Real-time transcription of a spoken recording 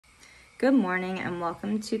Good morning and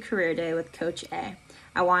welcome to Career Day with Coach A.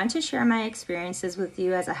 I wanted to share my experiences with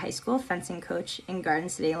you as a high school fencing coach in Garden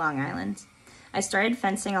City, Long Island. I started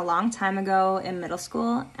fencing a long time ago in middle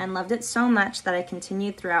school and loved it so much that I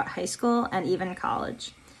continued throughout high school and even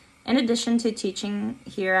college. In addition to teaching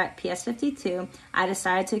here at PS 52, I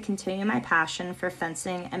decided to continue my passion for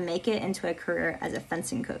fencing and make it into a career as a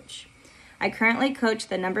fencing coach. I currently coach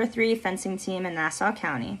the number 3 fencing team in Nassau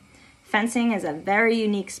County. Fencing is a very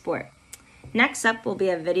unique sport. Next up will be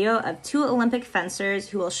a video of 2 Olympic fencers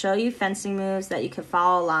who will show you fencing moves that you can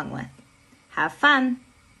follow along with. Have fun!